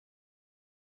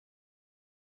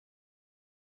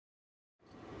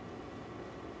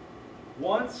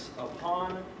Once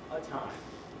upon a time,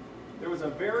 there was a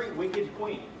very wicked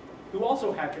queen who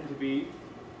also happened to be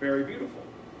very beautiful.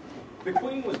 The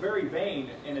queen was very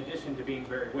vain in addition to being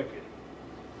very wicked.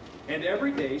 And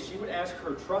every day she would ask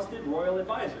her trusted royal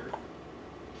advisor,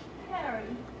 Harry,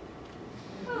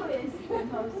 who is the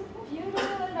most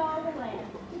beautiful in all the land?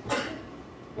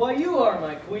 Why, you are,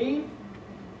 my queen.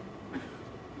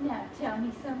 Now tell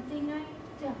me something I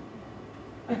don't.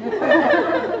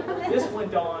 This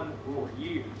went on for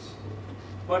years.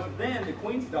 But then the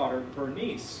queen's daughter,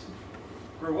 Bernice,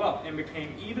 grew up and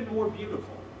became even more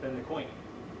beautiful than the queen.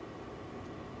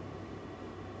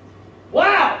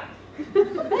 Wow!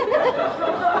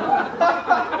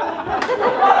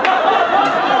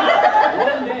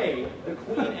 One day, the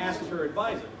queen asked her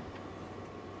advisor,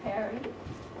 Harry,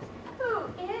 who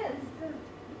is the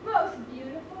most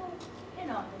beautiful in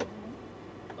all the land?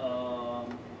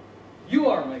 You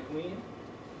are, my queen.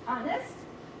 Honest?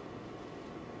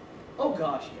 Oh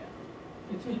gosh, yeah.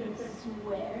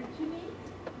 Swear to me?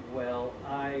 Well,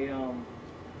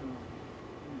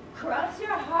 Cross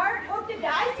your heart, hope to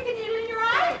die, stick a needle in your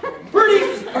eye?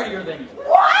 Bernice is prettier than you.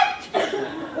 What?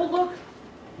 Oh, look.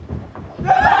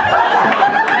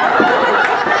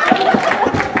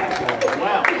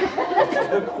 well,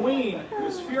 the queen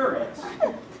was furious.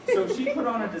 So she put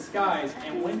on a disguise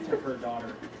and went to her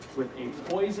daughter with a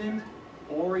poisoned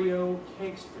Oreo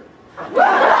cakester.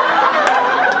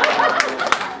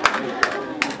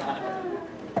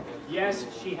 Yes,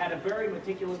 she had a very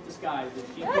meticulous disguise that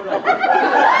she put on.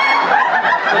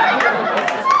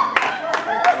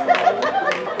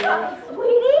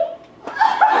 Sweetie?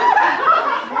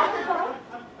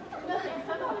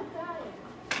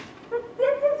 But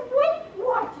this is Weight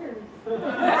Watchers.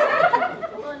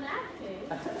 Well, in that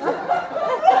case.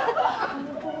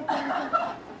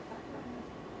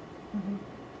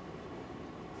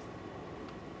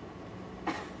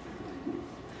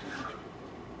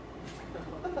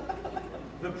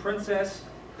 The princess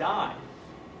died,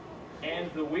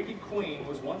 and the wicked queen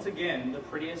was once again the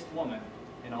prettiest woman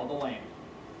in all the land.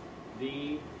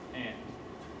 The end.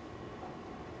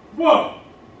 Whoa!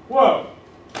 Whoa!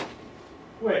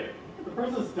 Wait, the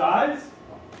princess dies?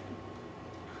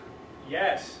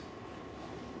 Yes.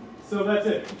 So that's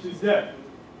it, she's dead.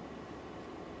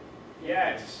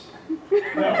 Yes.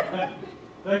 No,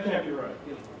 that can't be right.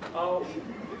 Oh.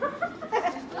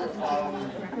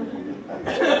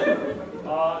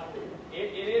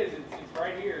 It is. It's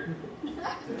right here. She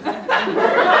can't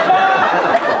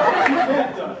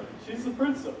die. She's the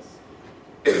princess.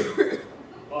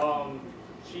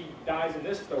 She dies in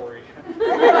this story.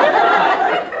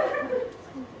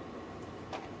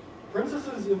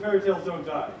 Princesses in fairy tales don't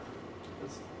die.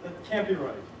 That can't be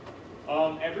right.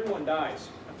 Everyone dies,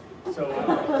 so I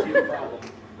don't see the problem.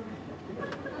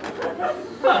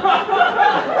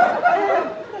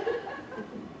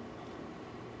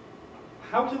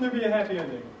 How can there be a happy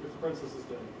ending if the princess is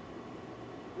dead?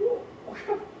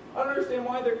 I don't understand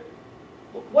why they're...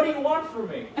 What do you want from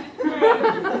me?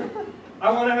 I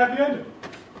want a happy ending.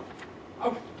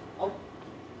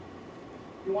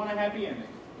 You want a happy ending?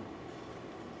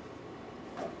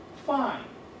 Fine.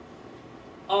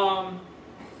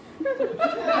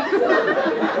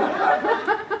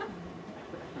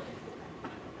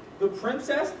 The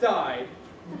princess died,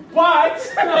 but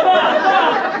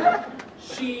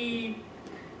she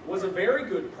was a very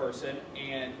good person,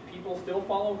 and people still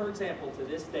follow her example to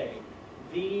this day.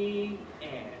 The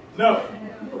end. No.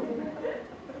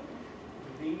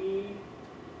 The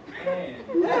end.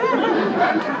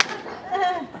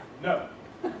 No.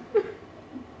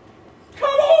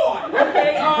 Come on!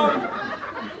 Okay,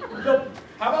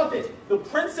 how about this? The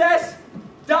princess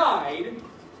died,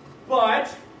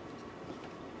 but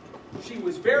she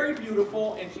was very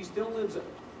beautiful, and she still lives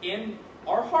in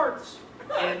our hearts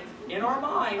and in our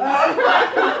minds.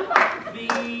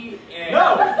 The end.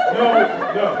 No! No!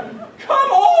 No!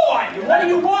 Come on! What do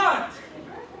you want?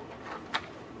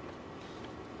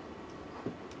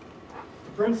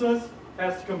 The princess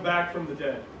has to come back from the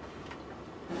dead.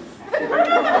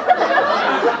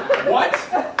 What?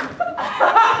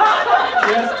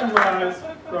 She has to rise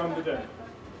from the dead.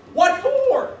 What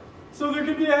for? So there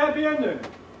can be a happy ending.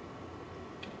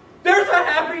 There's a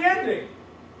happy ending.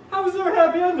 How is there a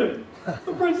happy ending?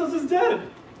 The princess is dead.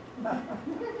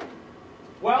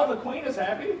 Well, the queen is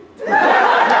happy.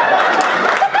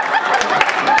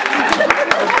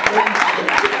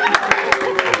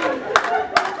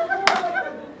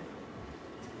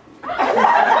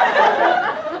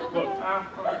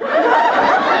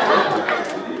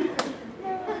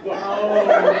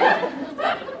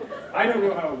 I don't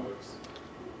know how it works,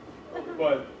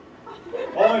 but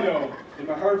all I know in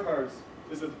my heart of hearts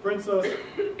is that the princess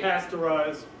has to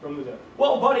rise from the dead.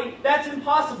 Well, buddy, that's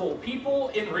impossible. People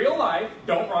in real life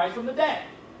don't rise from the dead.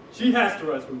 She has to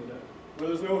rise from the dead, or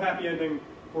there's no happy ending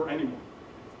for anyone.